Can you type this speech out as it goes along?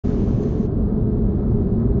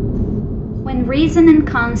When reason and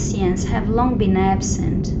conscience have long been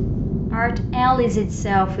absent, art allies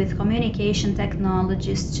itself with communication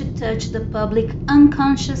technologies to touch the public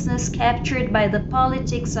unconsciousness captured by the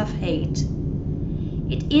politics of hate.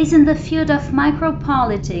 It is in the field of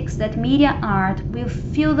micropolitics that media art will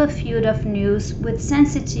fill the field of news with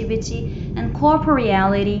sensitivity and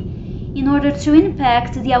corporeality in order to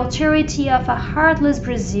impact the austerity of a heartless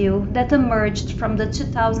Brazil that emerged from the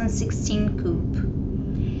 2016 coup.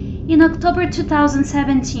 In October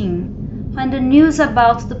 2017, when the news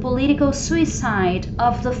about the political suicide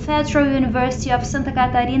of the Federal University of Santa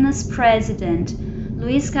Catarina's president,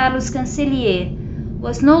 Luiz Carlos Cancellier,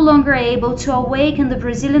 was no longer able to awaken the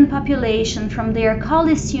Brazilian population from their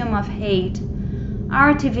coliseum of hate,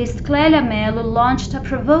 artivist Clélia Mello launched a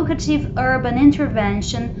provocative urban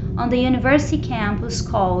intervention on the university campus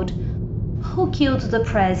called "Who Killed the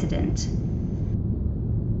President?"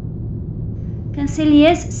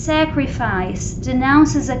 Cancellier's sacrifice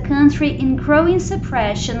denounces a country in growing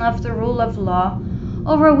suppression of the rule of law,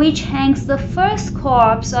 over which hangs the first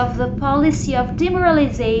corpse of the policy of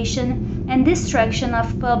demoralization and destruction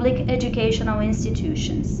of public educational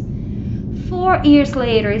institutions. 4 years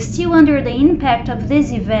later, still under the impact of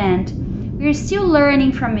this event, we are still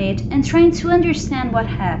learning from it and trying to understand what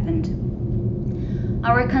happened.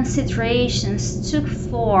 Our considerations took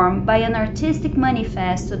form by an artistic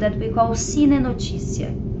manifesto that we call Cine Notícia.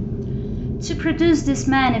 To produce this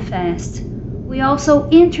manifest, we also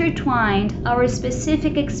intertwined our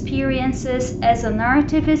specific experiences as an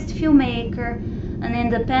artivist filmmaker, an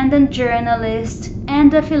independent journalist,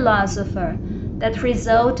 and a philosopher that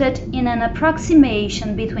resulted in an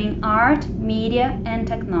approximation between art, media, and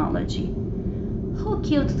technology. Who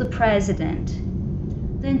killed the president?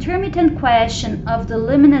 The intermittent question of the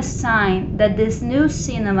luminous sign that this new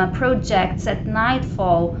cinema projects at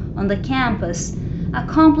nightfall on the campus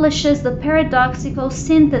accomplishes the paradoxical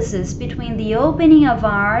synthesis between the opening of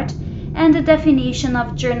art and the definition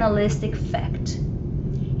of journalistic fact.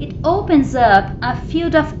 It opens up a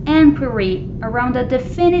field of inquiry around a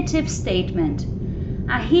definitive statement,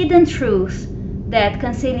 a hidden truth that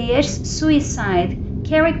Cancellier's suicide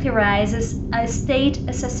characterizes as state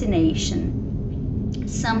assassination,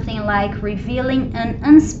 something like revealing an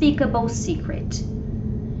unspeakable secret.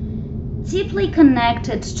 Deeply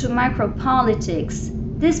connected to micropolitics,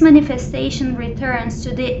 this manifestation returns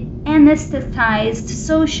to the anesthetized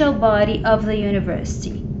social body of the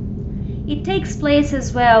university. It takes place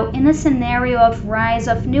as well in a scenario of rise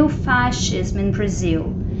of new fascism in Brazil,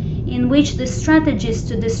 in which the strategies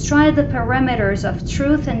to destroy the parameters of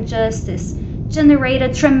truth and justice generate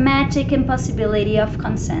a dramatic impossibility of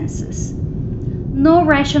consensus. No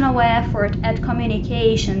rational effort at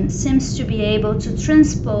communication seems to be able to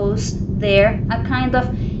transpose there a kind of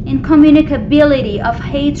incommunicability of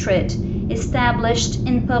hatred established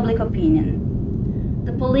in public opinion.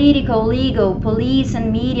 The political, legal, police,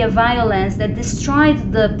 and media violence that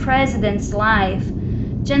destroyed the president's life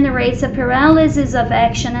generates a paralysis of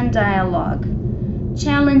action and dialogue,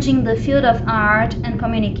 challenging the field of art and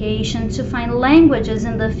communication to find languages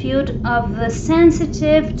in the field of the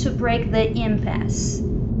sensitive to break the impasse.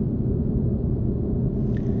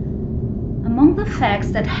 Among the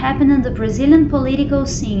facts that happened in the Brazilian political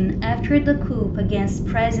scene after the coup against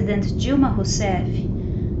President Dilma Rousseff,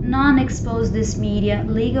 none exposed this media,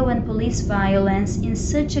 legal, and police violence in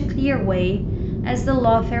such a clear way as the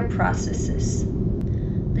lawfare processes.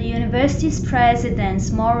 The university's president's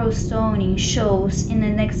moral stoning shows in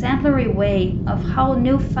an exemplary way of how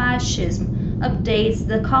new fascism updates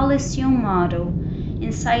the Coliseum model,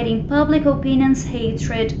 inciting public opinion's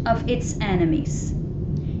hatred of its enemies.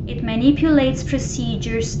 It manipulates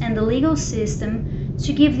procedures and the legal system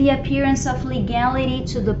to give the appearance of legality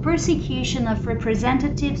to the persecution of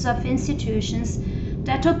representatives of institutions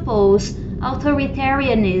that oppose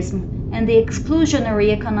authoritarianism and the exclusionary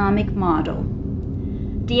economic model.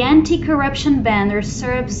 The anti-corruption banner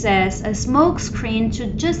serves as a smokescreen to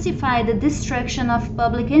justify the destruction of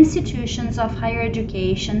public institutions of higher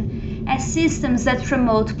education as systems that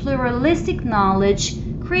promote pluralistic knowledge,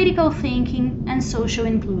 critical thinking, and social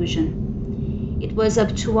inclusion. It was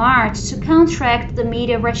up to art to counteract the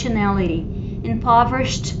media rationality,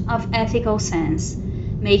 impoverished of ethical sense,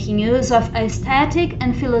 making use of aesthetic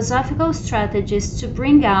and philosophical strategies to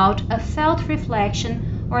bring out a felt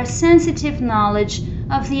reflection or a sensitive knowledge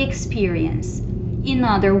of the experience. In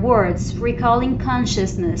other words, recalling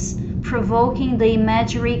consciousness, provoking the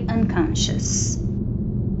imaginary unconscious.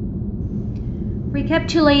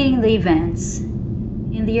 Recapitulating the events.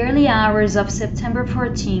 In the early hours of September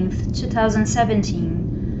 14,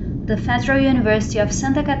 2017, the Federal University of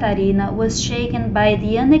Santa Catarina was shaken by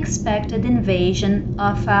the unexpected invasion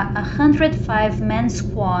of a 105-man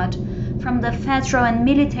squad from the federal and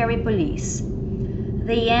military police.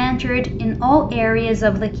 They entered in all areas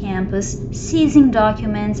of the campus, seizing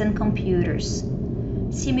documents and computers.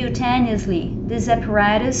 Simultaneously, this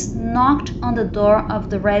apparatus knocked on the door of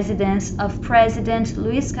the residence of President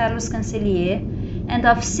Luiz Carlos Cancelliere and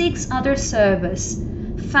of 6 other servers,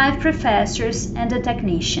 5 professors and a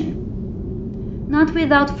technician. Not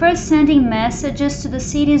without first sending messages to the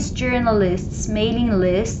city's journalists' mailing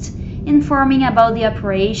list, informing about the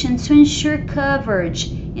operation to ensure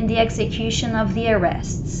coverage in the execution of the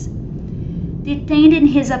arrests. Detained in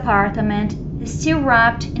his apartment, still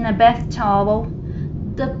wrapped in a bath towel,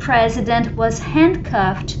 the president was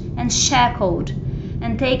handcuffed and shackled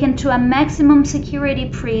and taken to a maximum security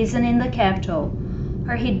prison in the capital,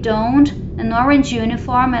 where he donned an orange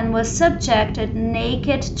uniform and was subjected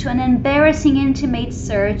naked to an embarrassing intimate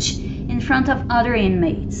search in front of other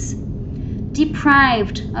inmates.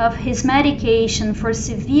 Deprived of his medication for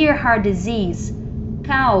severe heart disease,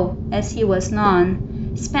 Cal, as he was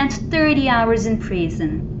known, spent 30 hours in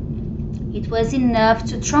prison. It was enough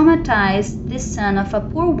to traumatize the son of a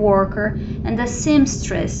poor worker and a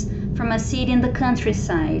seamstress from a city in the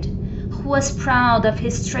countryside, who was proud of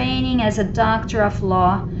his training as a doctor of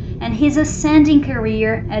law and his ascending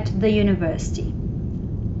career at the university.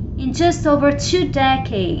 In just over 2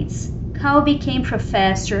 decades, Cal became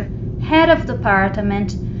professor, head of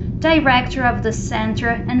department, director of the center,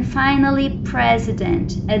 and finally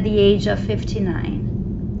president at the age of 59.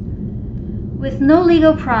 With no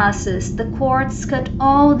legal process, the courts cut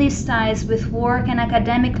all these ties with work and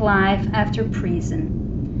academic life after prison.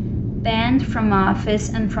 Banned from office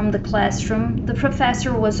and from the classroom, the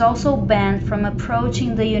professor was also banned from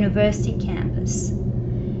approaching the university campus.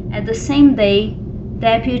 At the same day,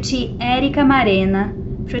 Deputy Érica Marena,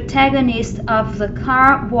 protagonist of the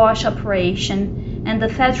car wash operation, and the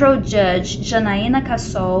federal judge Janaína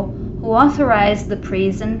Cassol, who authorized the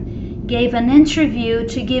prison, gave an interview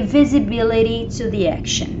to give visibility to the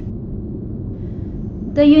action.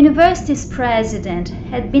 The university's president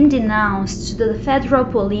had been denounced to the federal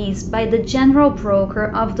police by the general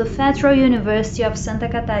broker of the Federal University of Santa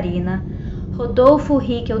Catarina, Rodolfo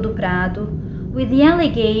Riquel do Prado, with the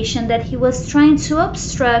allegation that he was trying to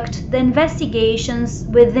obstruct the investigations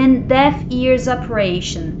within Deaf Ears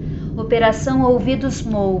Operation, Operação Ouvidos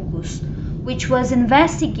Moucos, which was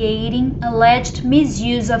investigating alleged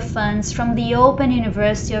misuse of funds from the Open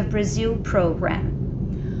University of Brazil program.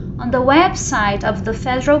 On the website of the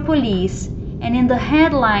federal police and in the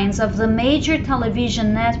headlines of the major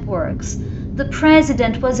television networks, the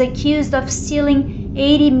president was accused of stealing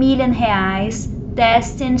 80 million reais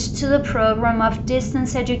destined to the program of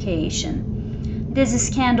distance education. This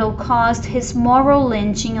scandal caused his moral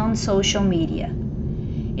lynching on social media.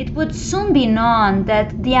 It would soon be known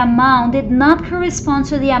that the amount did not correspond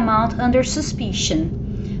to the amount under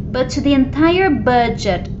suspicion, but to the entire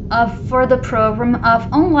budget for the program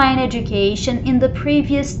of online education in the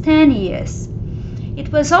previous 10 years.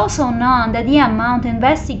 It was also known that the amount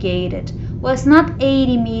investigated was not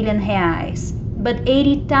 80 million reais, but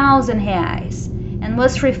 80,000 reais, and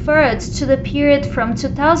was referred to the period from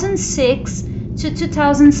 2006 to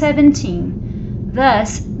 2017,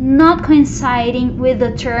 thus not coinciding with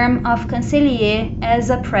the term of Cancelliere as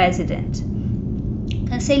a president.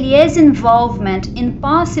 Cancelliere's involvement in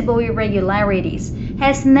possible irregularities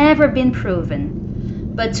has never been proven,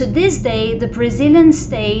 but to this day the Brazilian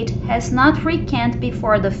state has not recanted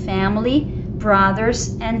before the family,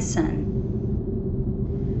 brothers, and son.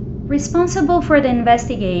 Responsible for the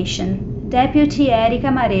investigation, Deputy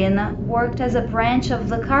Érica Marena worked as a branch of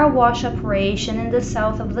the car wash operation in the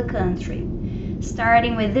south of the country,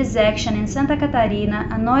 starting with this action in Santa Catarina,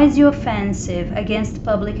 a noisy offensive against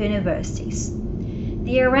public universities.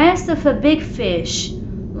 The arrest of a big fish,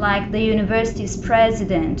 like the university's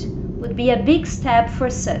president, would be a big step for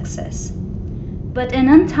success. But an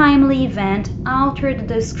untimely event altered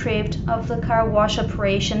the script of the car wash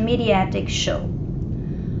operation mediatic show.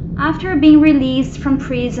 After being released from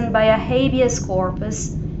prison by a habeas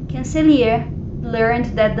corpus, Cancelliere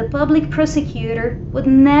learned that the public prosecutor would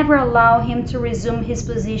never allow him to resume his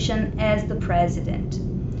position as the president.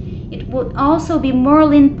 It would also be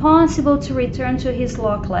morally impossible to return to his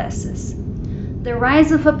law classes. The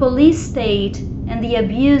rise of a police state and the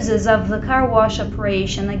abuses of the car wash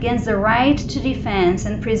operation against the right to defense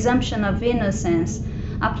and presumption of innocence,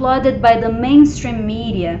 applauded by the mainstream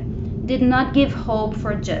media, did not give hope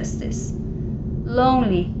for justice.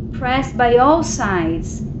 Lonely, pressed by all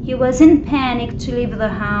sides, he was in panic to leave the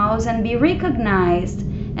house and be recognized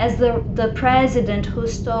as the president who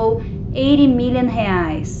stole 80 million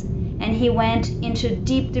reais, and he went into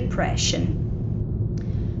deep depression.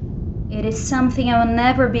 "It is something I will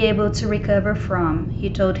never be able to recover from," he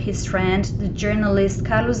told his friend, the journalist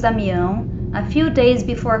Carlos Damião, a few days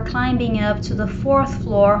before climbing up to the 4th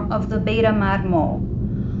floor of the Beira Mar Mall.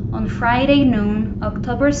 On Friday noon,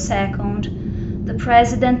 October 2nd, the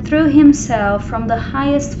president threw himself from the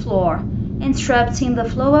highest floor, interrupting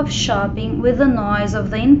the flow of shopping with the noise of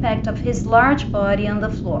the impact of his large body on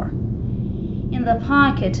the floor. In the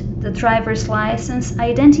pocket, the driver's license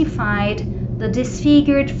identified the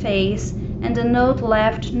disfigured face, and the note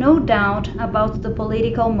left no doubt about the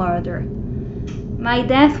political murder. "My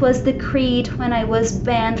death was decreed when I was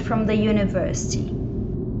banned from the university."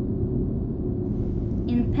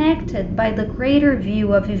 Impacted by the greater view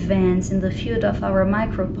of events in the field of our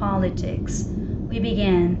micropolitics, we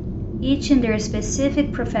began, each in their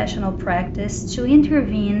specific professional practice, to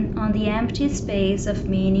intervene on the empty space of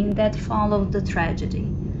meaning that followed the tragedy.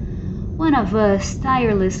 One of us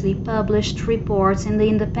tirelessly published reports in the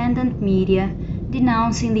independent media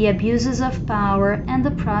denouncing the abuses of power and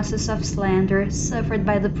the process of slander suffered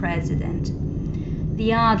by the president.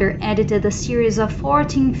 The other edited a series of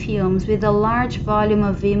 14 films with a large volume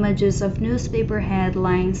of images of newspaper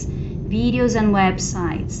headlines, videos and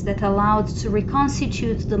websites that allowed to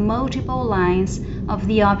reconstitute the multiple lines of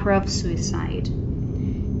the opera of suicide.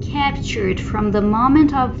 Captured from the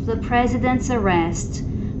moment of the president's arrest,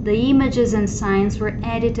 the images and signs were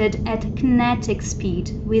edited at kinetic speed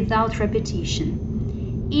without repetition.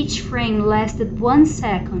 Each frame lasted 1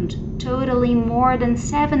 second, totaling more than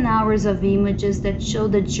 7 hours of images that show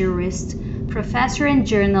the jurist, professor and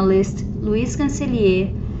journalist Luiz Cancelier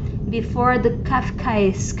before the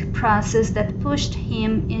Kafkaesque process that pushed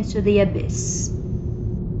him into the abyss.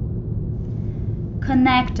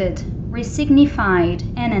 Connected, resignified,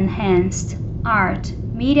 and enhanced, art,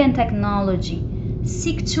 media and technology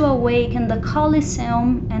seek to awaken the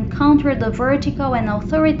Colosseum and counter the vertical and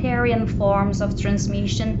authoritarian forms of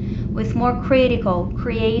transmission with more critical,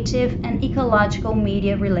 creative, and ecological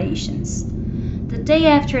media relations. The day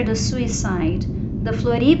after the suicide, the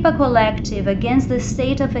Floripa Collective Against the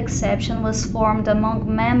State of Exception was formed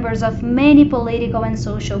among members of many political and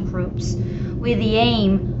social groups, with the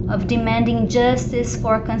aim of demanding justice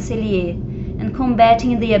for Cancelier and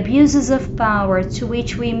combating the abuses of power to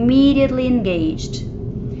which we immediately engaged.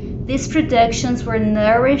 These productions were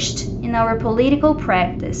nourished in our political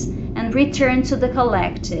practice and returned to the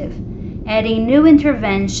collective, adding new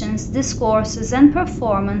interventions, discourses, and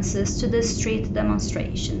performances to the street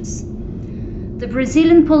demonstrations. The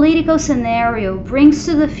Brazilian political scenario brings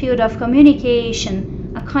to the field of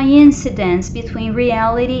communication a coincidence between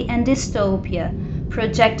reality and dystopia,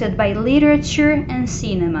 projected by literature and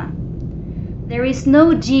cinema. There is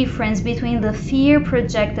no difference between the fear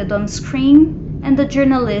projected on screen and the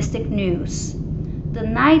journalistic news. The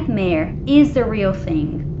nightmare is the real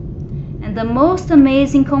thing. And the most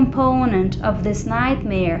amazing component of this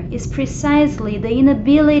nightmare is precisely the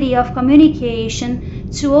inability of communication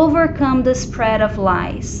to overcome the spread of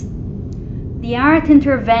lies. The art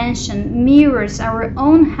intervention mirrors our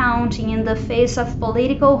own haunting in the face of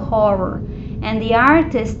political horror, and the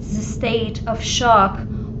artist's state of shock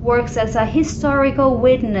works as a historical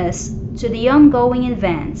witness to the ongoing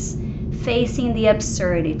events, facing the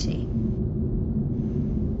absurdity.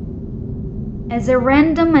 As a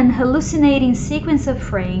random and hallucinating sequence of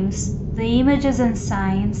frames, the images and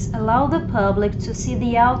signs allow the public to see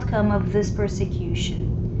the outcome of this persecution.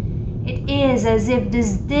 It is as if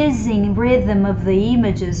this dizzying rhythm of the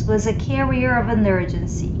images was a carrier of an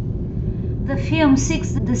urgency. The film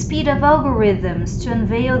seeks the speed of algorithms to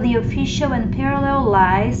unveil the official and parallel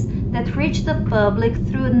lies that reach the public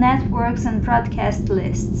through networks and broadcast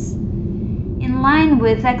lists. In line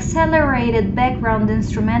with accelerated background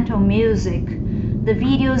instrumental music, the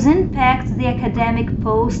videos impact the academic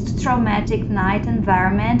post-traumatic night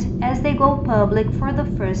environment as they go public for the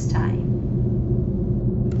first time.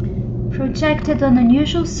 Projected on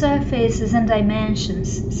unusual surfaces and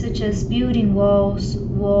dimensions, such as building walls,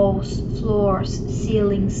 floors,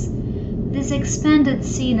 ceilings, this expanded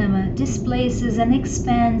cinema displaces and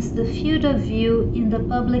expands the field of view in the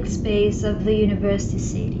public space of the university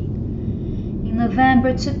city. In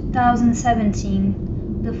November 2017,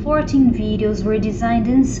 the 14 videos were designed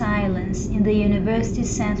in silence in the university's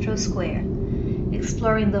central square,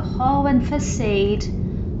 exploring the hall and facade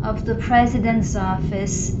of the president's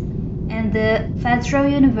office and the Federal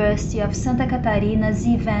University of Santa Catarina's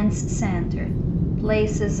Events Center,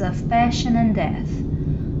 places of passion and death,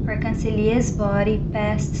 where Cancelier's body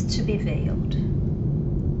passed to be veiled.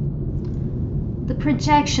 The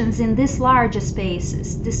projections in these larger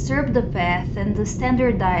spaces disturb the path and the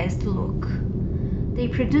standardized look. They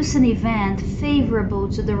produce an event favorable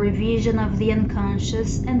to the revision of the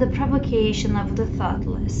unconscious and the provocation of the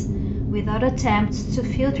thoughtless, without attempts to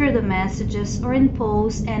filter the messages or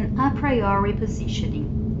impose an a priori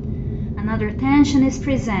positioning. Another tension is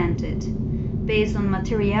presented, based on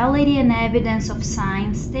materiality and evidence of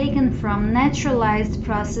science taken from naturalized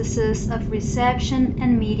processes of reception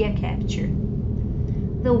and media capture.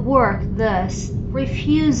 The work, thus,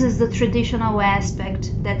 refuses the traditional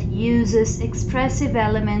aspect that uses expressive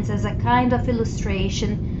elements as a kind of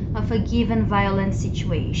illustration of a given violent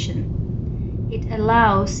situation. It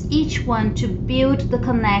allows each one to build the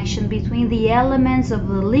connection between the elements of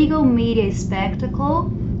the legal media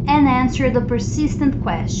spectacle and answer the persistent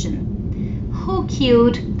question: who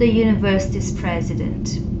killed the university's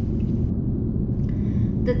president?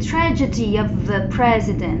 The tragedy of the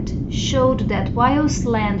president showed that while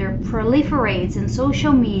slander proliferates in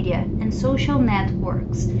social media and social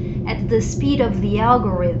networks at the speed of the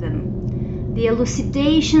algorithm, the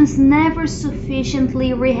elucidations never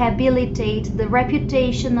sufficiently rehabilitate the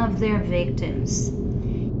reputation of their victims.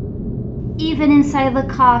 Even inside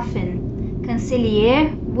the coffin,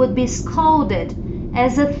 Cancelier would be scolded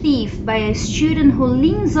as a thief by a student who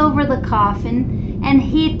leans over the coffin and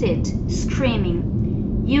hit it,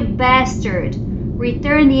 screaming, "You bastard!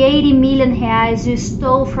 Return the 80 million reais you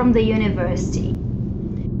stole from the university."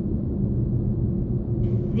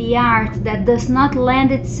 The art that does not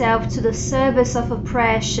lend itself to the service of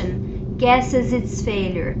oppression guesses its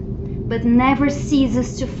failure, but never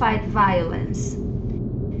ceases to fight violence.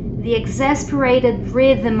 The exasperated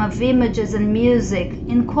rhythm of images and music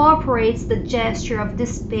incorporates the gesture of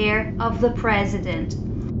despair of the president,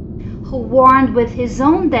 who warned with his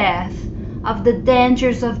own death of the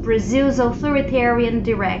dangers of Brazil's authoritarian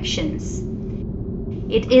directions.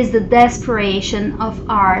 It is the desperation of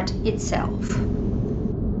art itself.